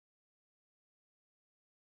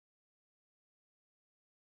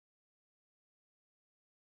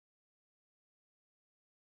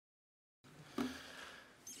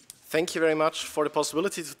Thank you very much for the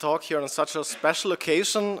possibility to talk here on such a special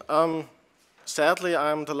occasion. Sadly,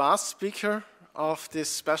 I'm the last speaker of this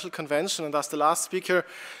special convention, and as the last speaker,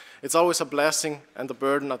 it's always a blessing and a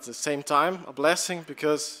burden at the same time. A blessing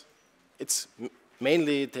because it's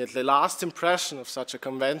mainly the last impression of such a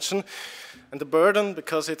convention, and the burden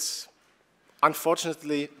because it's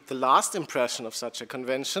unfortunately the last impression of such a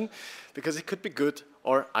convention, because it could be good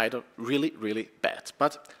or either really, really bad.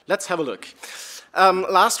 But let's have a look.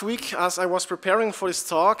 Last week, as I was preparing for this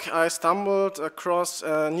talk, I stumbled across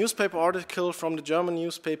a newspaper article from the German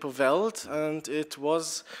newspaper Welt, and it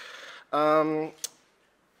was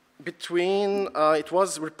it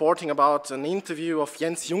was reporting about an interview of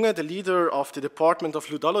Jens Junge, the leader of the Department of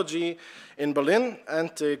Ludology in Berlin,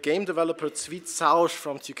 and the game developer Zvi Zausch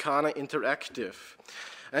from Tucana Interactive.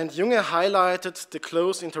 And Junge highlighted the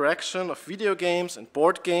close interaction of video games and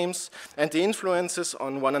board games and the influences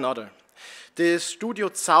on one another. The studio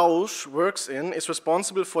Zausch works in is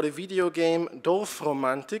responsible for the video game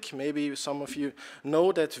Dorfromantik. Maybe some of you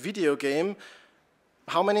know that video game.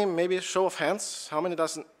 How many, maybe show of hands, how many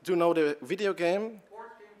do know the video game? Board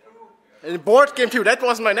game 2. Board game 2, that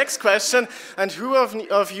was my next question. And who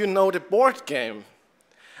of you know the board game?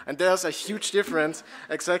 And there's a huge difference,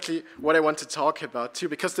 exactly what I want to talk about too,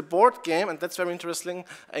 because the board game, and that's very interesting,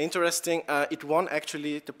 it won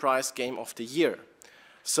actually the prize Game of the Year.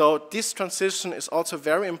 So this transition is also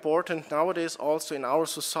very important nowadays also in our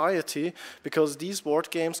society, because these board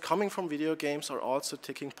games coming from video games are also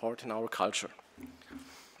taking part in our culture.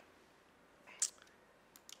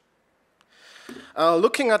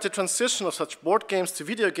 Looking at the transition of such board games to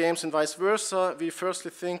video games and vice versa, we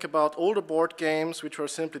firstly think about older board games which were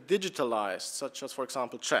simply digitalized, such as, for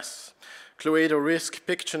example, chess, Cluedo, Risk,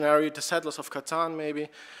 Pictionary, The Settlers of Catan maybe,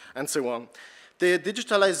 and so on. The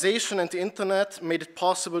digitalization and the internet made it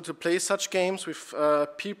possible to play such games with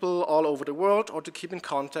people all over the world or to keep in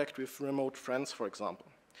contact with remote friends, for example.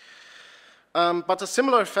 But a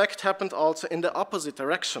similar effect happened also in the opposite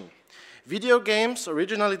direction. Video games,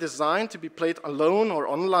 originally designed to be played alone or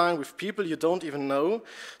online with people you don't even know,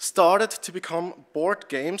 started to become board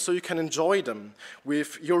games so you can enjoy them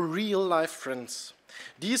with your real-life friends.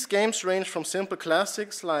 These games range from simple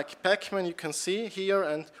classics like Pac-Man, you can see here,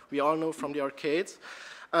 and we all know from the arcades,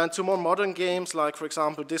 and to more modern games like, for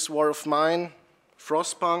example, This War of Mine,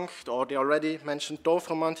 Frostpunk, or the already mentioned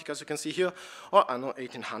Dorfromantik, as you can see here, or Anno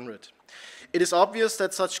 1800. It is obvious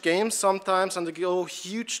that such games sometimes undergo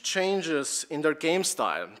huge changes in their game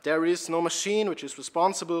style. There is no machine which is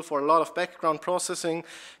responsible for a lot of background processing,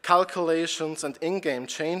 calculations, and in-game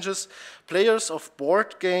changes. Players of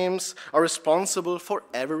board games are responsible for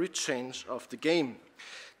every change of the game.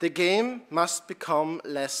 The game must become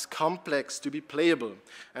less complex to be playable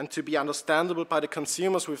and to be understandable by the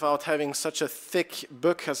consumers without having such a thick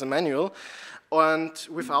book as a manual, and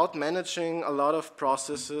without managing a lot of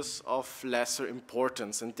processes of lesser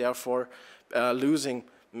importance and therefore losing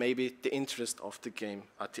maybe the interest of the game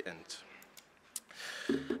at the end.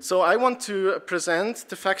 So I want to present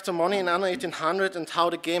the factor money in Anno 1800 and how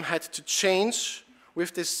the game had to change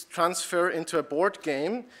with this transfer into a board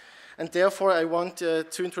game. And therefore I want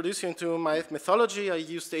to introduce you into my methodology. I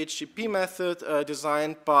use the HGP method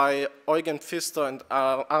designed by Eugen Pfister and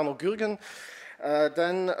Arno Gürgen.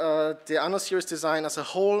 Then the Anno series design as a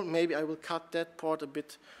whole, maybe I will cut that part a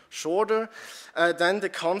bit shorter. Then the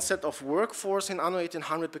concept of workforce in Anno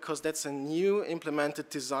 1800, because that's a new implemented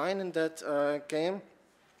design in that game.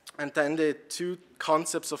 And then the two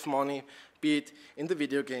concepts of money, be it in the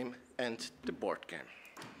video game and the board game.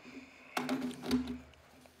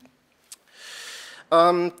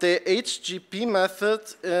 The HGP method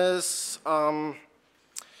is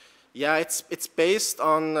it's based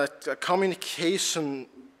on a communication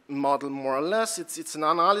model, more or less. It's an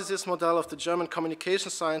analysis model of the German communication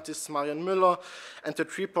scientist Marian Müller and the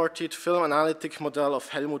tripartite film analytic model of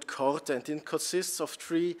Helmut Korte. And it consists of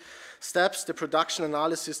 3 steps: the production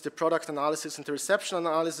analysis, the product analysis, and the reception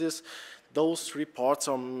analysis. Those 3 parts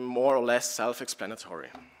are more or less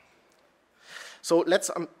self-explanatory. So let's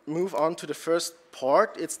move on to the first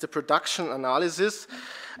part. It's the production analysis.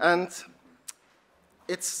 And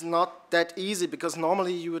it's not that easy, because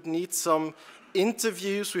normally you would need some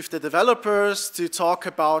interviews with the developers to talk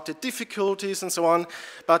about the difficulties and so on.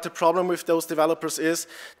 But the problem with those developers is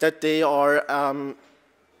that they are,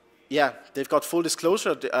 they've got full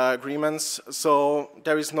disclosure agreements, so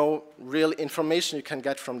there is no real information you can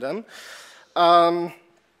get from them.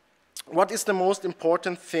 What is the most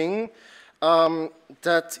important thing?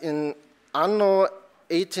 That in Anno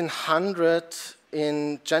 1800,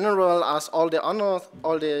 in general, as all the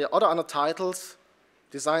other Anno titles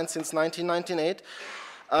designed since 1998,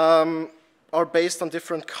 are based on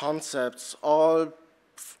different concepts, all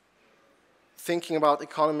thinking about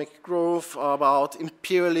economic growth, about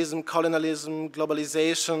imperialism, colonialism,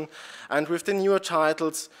 globalization, and with the newer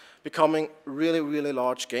titles becoming really, really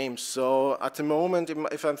large games. So at the moment,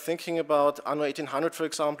 if I'm thinking about Anno 1800, for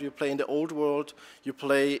example, you play in the old world, you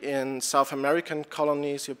play in South American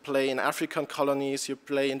colonies, you play in African colonies, you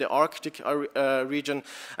play in the Arctic region,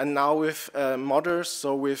 and now with modders,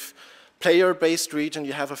 so with player-based region,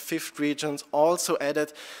 you have a fifth region also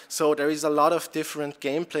added. So there is a lot of different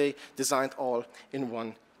gameplay designed all in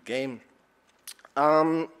one game.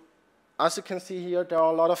 As you can see here, there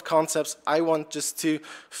are a lot of concepts. I want just to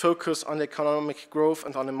focus on the economic growth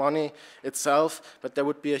and on the money itself, but there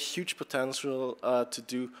would be a huge potential to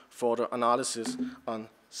do further analysis on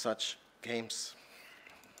such games.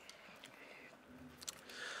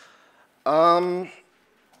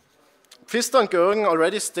 Pfister and Goering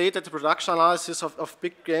already stated that the production analysis of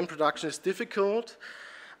big game production is difficult,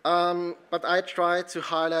 but I tried to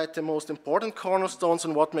highlight the most important cornerstones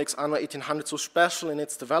and what makes Anno 1800 so special in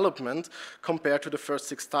its development compared to the first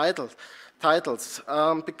 6 titles.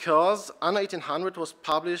 Because Anno 1800 was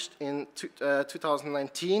published in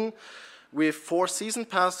 2019 with 4 season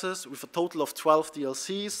passes, with a total of 12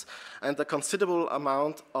 DLCs, and a considerable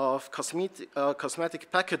amount of cosmetic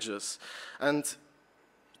packages. And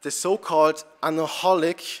the so-called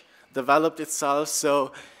Annoholic developed itself,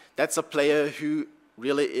 so that's a player who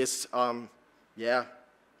really is,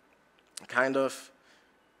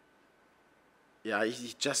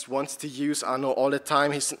 he just wants to use Anno all the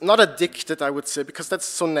time. He's not addicted, I would say, because that's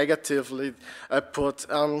so negatively put.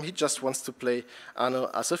 He just wants to play Anno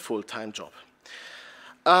as a full-time job.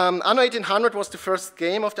 Anno 1800 was the first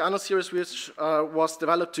game of the Anno series which was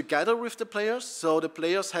developed together with the players. So the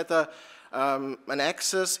players had an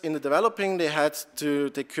access in the developing. They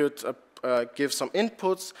could give some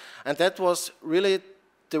inputs, and that was really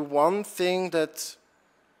the one thing that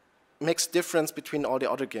makes difference between all the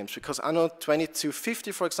other games, because Anno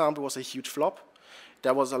 2250, for example, was a huge flop.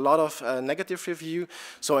 There was a lot of negative review,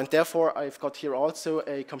 so and therefore I've got here also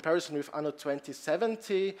a comparison with Anno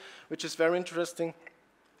 2070, which is very interesting.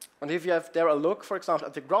 And if you have there a look, for example,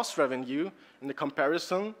 at the gross revenue in the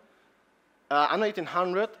comparison, Anno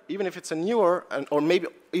 1800, even if it's a newer or maybe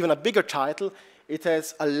even a bigger title, it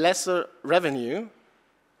has a lesser revenue,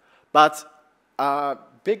 but a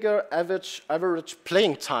bigger average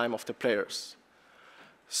playing time of the players.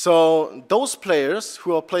 So those players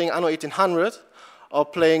who are playing Anno 1800 are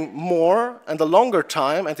playing more and a longer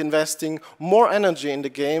time and investing more energy in the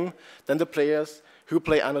game than the players who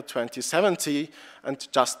play Anno 2070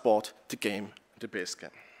 and just bought the game, the base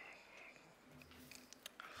game.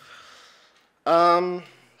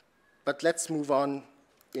 But let's move on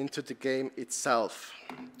into the game itself.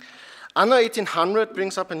 Anno 1800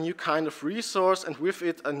 brings up a new kind of resource, and with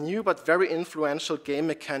it a new but very influential game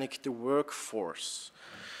mechanic, the workforce.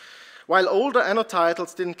 While older Anno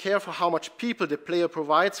titles didn't care for how much people the player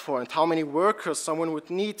provides for and how many workers someone would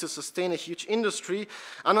need to sustain a huge industry,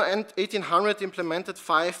 Anno 1800 implemented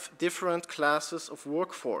 5 different classes of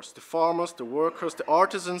workforce: the farmers, the workers, the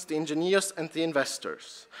artisans, the engineers, and the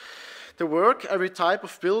investors. To work, every type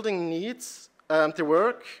of building needs a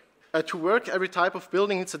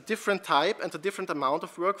different type and a different amount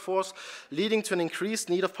of workforce, leading to an increased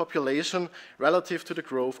need of population relative to the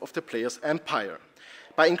growth of the player's empire.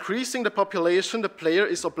 By increasing the population, the player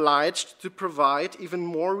is obliged to provide even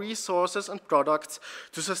more resources and products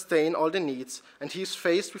to sustain all the needs, and he is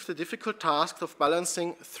faced with the difficult task of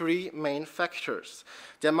balancing 3 main factors: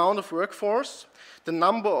 the amount of workforce, the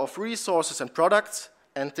number of resources and products,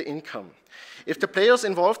 and the income. If the players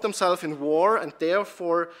involve themselves in war and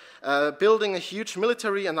therefore building a huge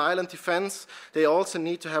military and island defense, they also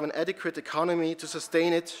need to have an adequate economy to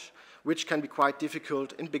sustain it, which can be quite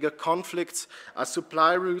difficult in bigger conflicts, as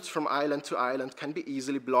supply routes from island to island can be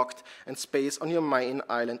easily blocked and space on your main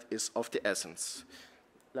island is of the essence.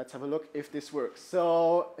 Let's have a look if this works.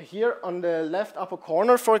 So here on the left upper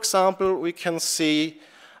corner, for example, we can see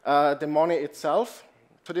the money itself.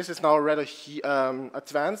 So this is now rather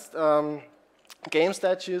advanced game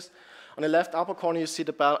statues. On the left upper corner, you see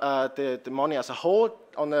the money as a whole.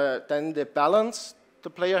 Then the balance the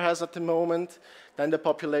player has at the moment, then the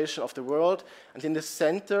population of the world, and in the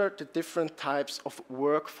center, the different types of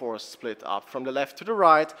workforce split up, from the left to the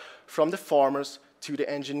right, from the farmers to the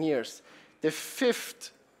engineers. The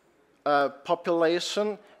 5th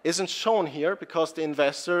population isn't shown here because the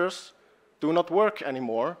investors do not work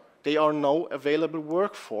anymore. They are no available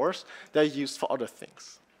workforce. They're used for other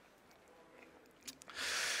things.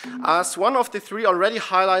 As one of the three already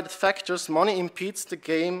highlighted factors, money impedes the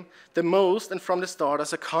game the most and from the start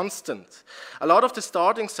as a constant. A lot of the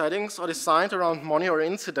starting settings are designed around money or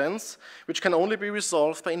incidents, which can only be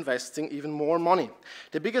resolved by investing even more money.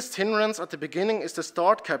 The biggest hindrance at the beginning is the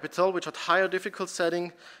start capital, which at higher difficult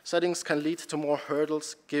settings can lead to more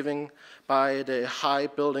hurdles given by the high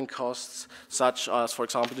building costs, such as, for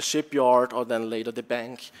example, the shipyard or then later the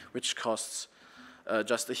bank, which costs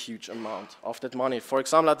just a huge amount of that money. For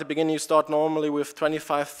example, at the beginning you start normally with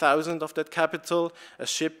 25,000 of that capital, a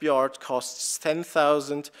shipyard costs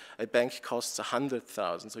 10,000, a bank costs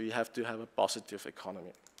 100,000, so you have to have a positive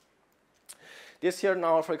economy. This here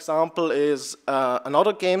now, for example, is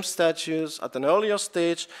another game status at an earlier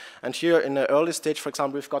stage, and here in the early stage, for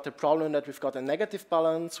example, we've got the problem that we've got a negative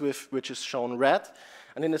balance, which is shown red,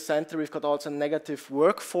 and in the center we've got also a negative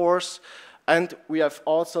workforce, and we have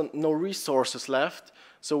also no resources left.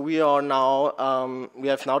 So we have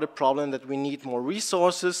now the problem that we need more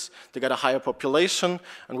resources to get a higher population,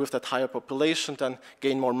 and with that higher population then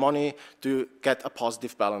gain more money to get a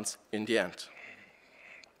positive balance in the end.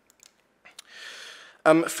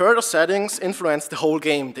 Further settings influence the whole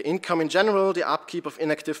game. The income in general, the upkeep of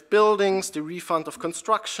inactive buildings, the refund of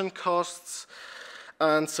construction costs,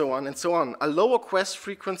 and so on and so on. A lower quest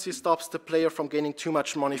frequency stops the player from gaining too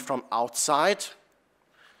much money from outside,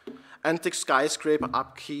 and the skyscraper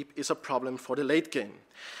upkeep is a problem for the late game.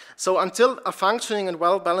 So until a functioning and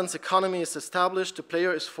well-balanced economy is established, the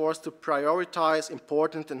player is forced to prioritize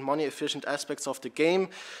important and money-efficient aspects of the game,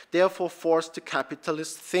 therefore forced to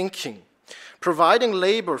capitalist thinking. Providing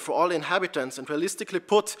labor for all inhabitants, and realistically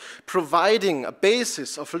put, providing a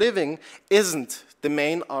basis of living isn't the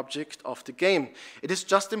main object of the game. It is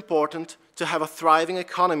just important to have a thriving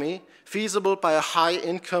economy, feasible by a high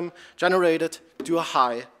income generated to a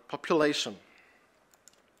high population.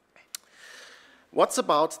 What's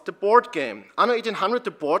about the board game? Anno 1800,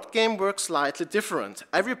 the board game works slightly different.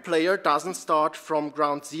 Every player doesn't start from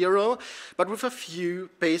ground zero, but with a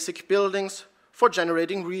few basic buildings for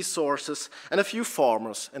generating resources and a few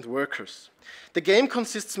farmers and workers. The game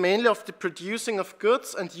consists mainly of the producing of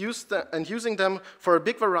goods and using them for a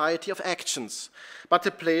big variety of actions, but the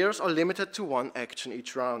players are limited to one action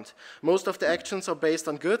each round. Most of the actions are based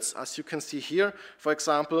on goods, as you can see here, for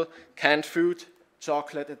example, canned food,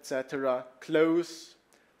 chocolate, etc., clothes,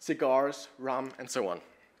 cigars, rum, and so on.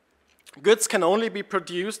 Goods can only be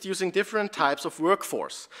produced using different types of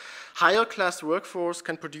workforce. Higher class workforce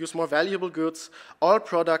can produce more valuable goods. All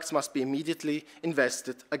products must be immediately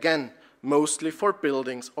invested again, mostly for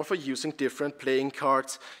buildings or for using different playing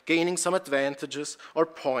cards, gaining some advantages or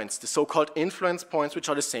points, the so-called influence points, which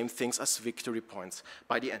are the same things as victory points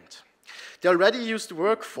by the end. The already used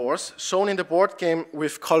workforce, shown in the board game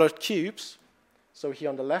with colored cubes, so here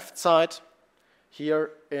on the left side,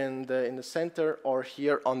 here in the center, or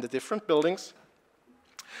here on the different buildings,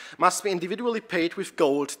 must be individually paid with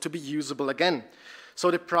gold to be usable again.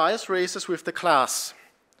 So the price raises with the class.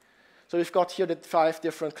 So we've got here the 5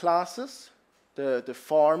 different classes: the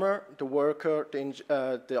farmer, the worker,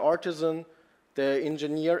 the artisan, the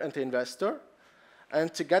engineer, and the investor.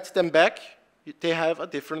 And to get them back, they have a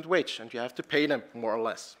different wage, and you have to pay them more or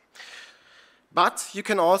less. But you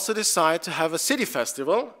can also decide to have a city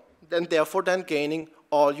festival, and therefore then gaining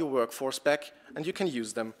all your workforce back, and you can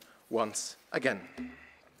use them once again.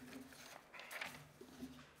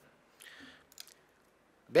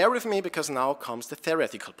 Bear with me, because now comes the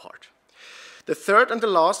theoretical part. The third and the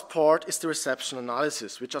last part is the reception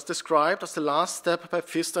analysis, which, as described as the last step by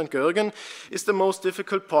Pfister and Gergen, is the most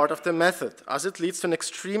difficult part of the method, as it leads to an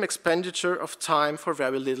extreme expenditure of time for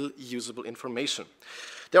very little usable information.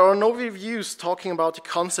 There are no reviews talking about the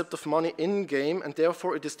concept of money in-game, and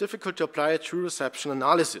therefore it is difficult to apply a true reception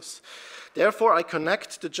analysis. Therefore, I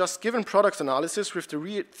connect the just given product analysis with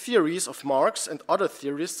the theories of Marx and other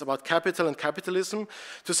theorists about capital and capitalism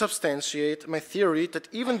to substantiate my theory that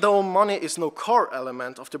even though money is no core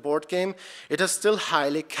element of the board game, it has still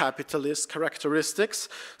highly capitalist characteristics,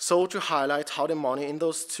 so to highlight how the money in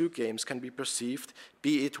those two games can be perceived,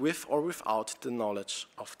 be it with or without the knowledge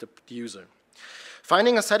of the user.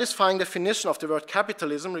 Finding a satisfying definition of the word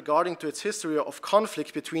capitalism regarding to its history of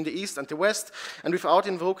conflict between the East and the West, and without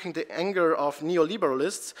invoking the anger of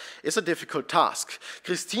neoliberalists, is a difficult task.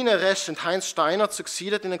 Christine Resch and Heinz Steinert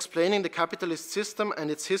succeeded in explaining the capitalist system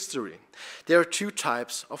and its history. There are two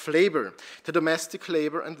types of labor: the domestic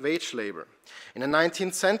labor and wage labor. In the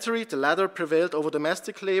 19th century, the latter prevailed over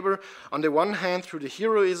domestic labor, on the one hand through the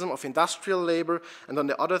heroism of industrial labor, and on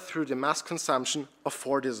the other through the mass consumption of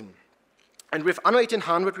Fordism. And with Anno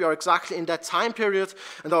 1800, we are exactly in that time period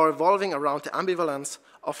and are evolving around the ambivalence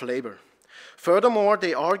of labor. Furthermore,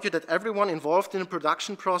 they argue that everyone involved in the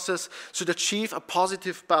production process should achieve a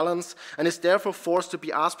positive balance and is therefore forced to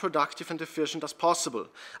be as productive and efficient as possible,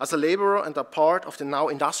 as a laborer and a part of the now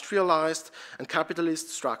industrialized and capitalist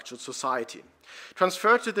structured society.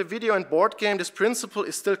 Transferred to the video and board game, this principle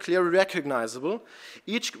is still clearly recognizable.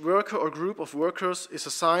 Each worker or group of workers is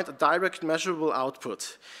assigned a direct measurable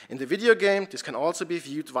output. In the video game, this can also be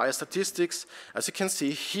viewed via statistics, as you can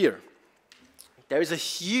see here. There is a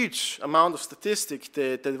huge amount of statistics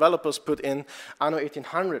the developers put in ANNO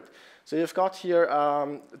 1800. So you've got here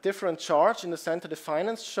different charts. In the center, the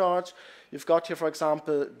finance chart. You've got here, for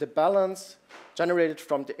example, the balance generated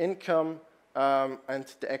from the income and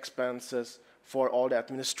the expenses for all the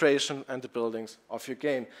administration and the buildings of your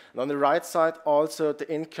game. And on the right side, also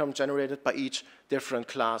the income generated by each different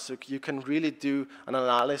class. So you can really do an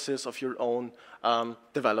analysis of your own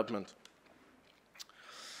development.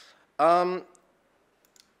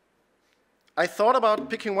 I thought about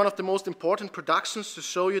picking one of the most important productions to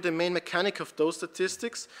show you the main mechanic of those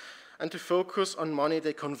statistics and to focus on money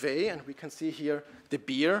they convey. And we can see here the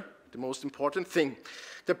beer, the most important thing.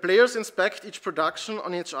 The players inspect each production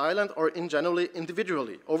on each island or in generally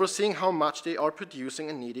individually, overseeing how much they are producing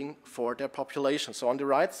and needing for their population. So on the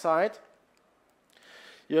right side,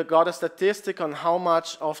 you got a statistic on how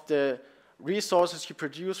much of the resources you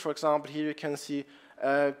produce. For example, here you can see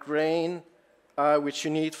grain, which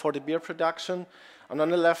you need for the beer production. And on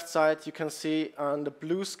the left side, you can see on the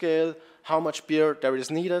blue scale how much beer there is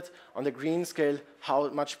needed, on the green scale how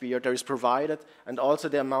much beer there is provided, and also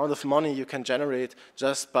the amount of money you can generate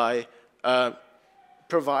just by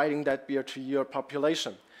providing that beer to your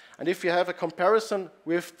population. And if you have a comparison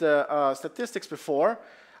with the statistics before,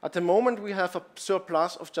 at the moment we have a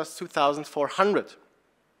surplus of just 2,400.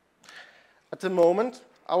 At the moment,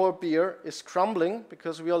 our beer is crumbling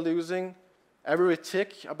because we are losing every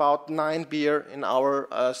tick about 9 beer in our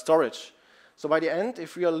storage. So by the end,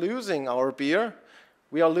 if we are losing our beer,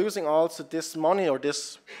 we are losing also this money or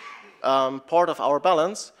this part of our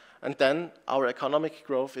balance, and then our economic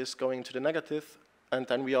growth is going to the negative, and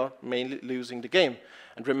then we are mainly losing the game.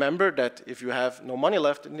 And remember that if you have no money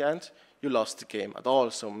left in the end, you lost the game at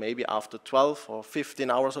all. So maybe after 12 or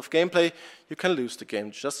 15 hours of gameplay, you can lose the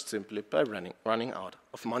game just simply by running out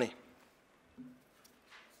of money.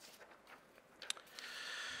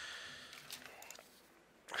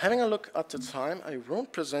 Having a look at the time, I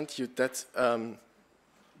won't present you that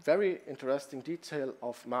very interesting detail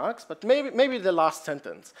of Marx, but maybe the last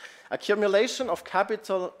sentence. Accumulation of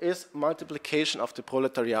capital is multiplication of the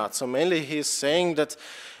proletariat. So mainly he's saying that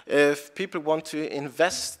if people want to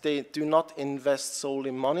invest, they do not invest solely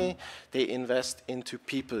money, they invest into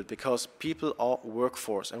people, because people are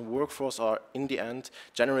workforce, and workforce are in the end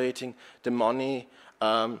generating the money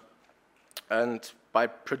and by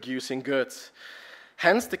producing goods.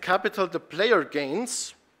 Hence, the capital the player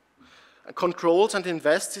gains, controls and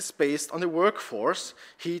invests is based on the workforce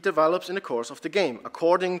he develops in the course of the game.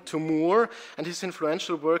 According to Moore and his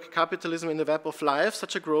influential work, Capitalism in the Web of Life,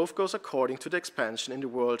 such a growth goes according to the expansion in the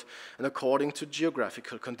world and according to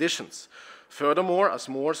geographical conditions. Furthermore, as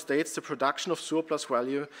Moore states, the production of surplus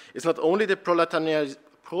value is not only the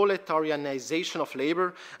proletarianization of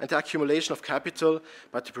labor and the accumulation of capital,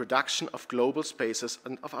 but the production of global spaces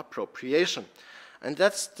and of appropriation. And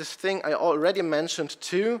that's the thing I already mentioned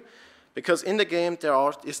too, because in the game there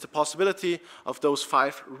is the possibility of those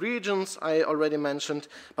 5 regions I already mentioned,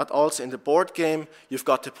 but also in the board game you've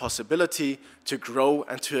got the possibility to grow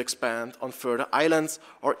and to expand on further islands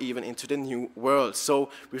or even into the new world.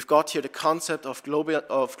 So we've got here the concept of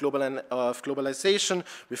globalization,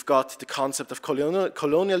 we've got the concept of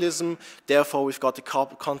colonialism, therefore we've got the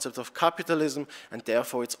concept of capitalism, and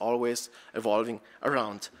therefore it's always evolving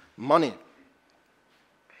around money.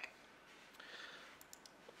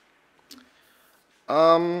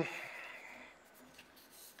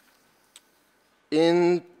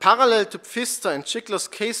 In parallel to Pfister and Chikler's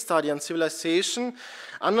case study on civilization,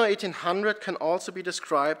 ANNO 1800 can also be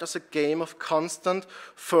described as a game of constant,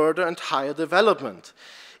 further and higher development,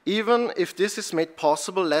 even if this is made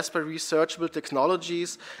possible less by researchable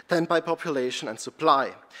technologies than by population and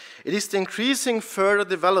supply. It is the increasing further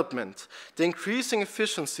development, the increasing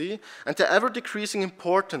efficiency, and the ever-decreasing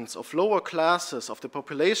importance of lower classes of the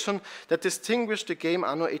population that distinguish the game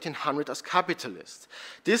ANNO 1800 as capitalist.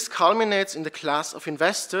 This culminates in the class of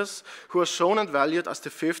investors who are shown and valued as the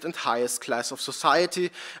 5th and highest class of society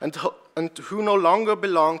and who no longer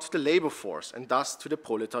belong to the labor force and thus to the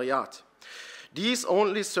proletariat. These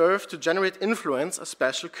only serve to generate influence, a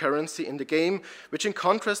special currency in the game, which in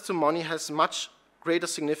contrast to money has much greater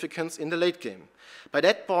significance in the late game. By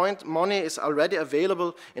that point, money is already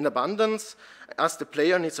available in abundance, as the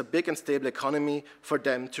player needs a big and stable economy for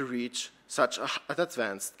them to reach such an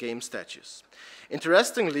advanced game status.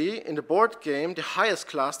 Interestingly, in the board game, the highest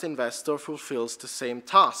class investor fulfills the same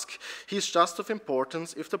task. He is just of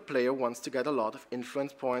importance if the player wants to get a lot of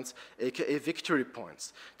influence points, aka victory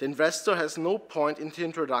points. The investor has no point in the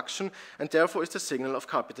introduction and therefore is the signal of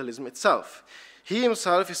capitalism itself. He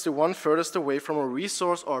himself is the one furthest away from a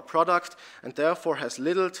resource or a product and therefore has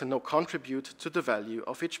little to no contribute to the value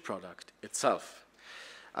of each product itself.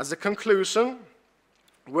 As a conclusion,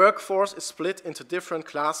 workforce is split into different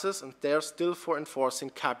classes and they are still for enforcing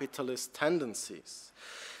capitalist tendencies.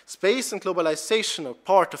 Space and globalization are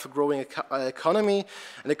part of a growing economy,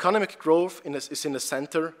 and economic growth is in the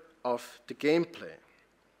center of the gameplay.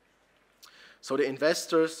 So the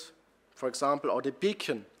investors, for example, are the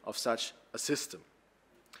beacon of such a system.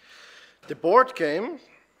 The board game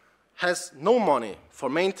has no money for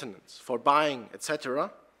maintenance, for buying,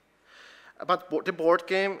 etc. But the board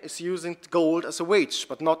game is using gold as a wage,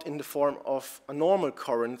 but not in the form of a normal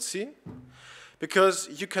currency, because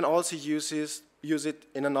you can also use it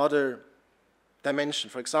in another dimension.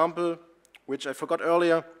 For example, which I forgot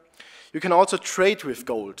earlier, you can also trade with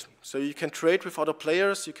gold. So you can trade with other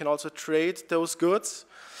players, you can also trade those goods,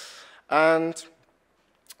 and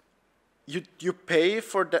you pay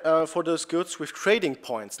for those goods with trading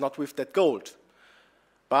points, not with that gold.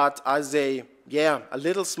 But as a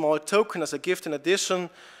little small token, as a gift in addition,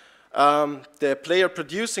 the player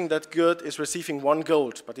producing that good is receiving 1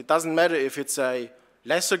 gold. But it doesn't matter if it's a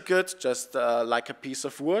lesser good, just like a piece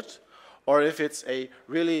of wood, or if it's a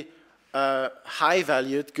really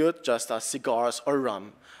high-valued good, just as cigars or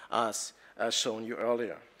rum, as shown you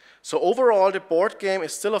earlier. So overall, the board game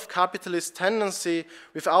is still of capitalist tendency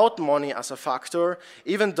without money as a factor,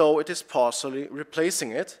 even though it is partially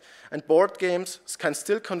replacing it. And board games can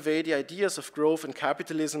still convey the ideas of growth and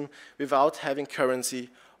capitalism without having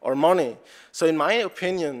currency or money. So in my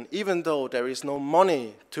opinion, even though there is no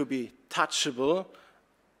money to be touchable,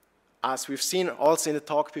 as we've seen also in the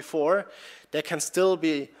talk before, there can still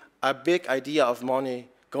be a big idea of money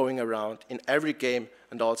going around in every game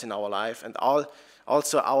and also in our life. And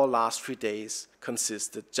also, our last 3 days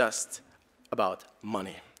consisted just about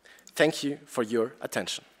money. Thank you for your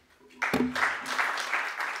attention.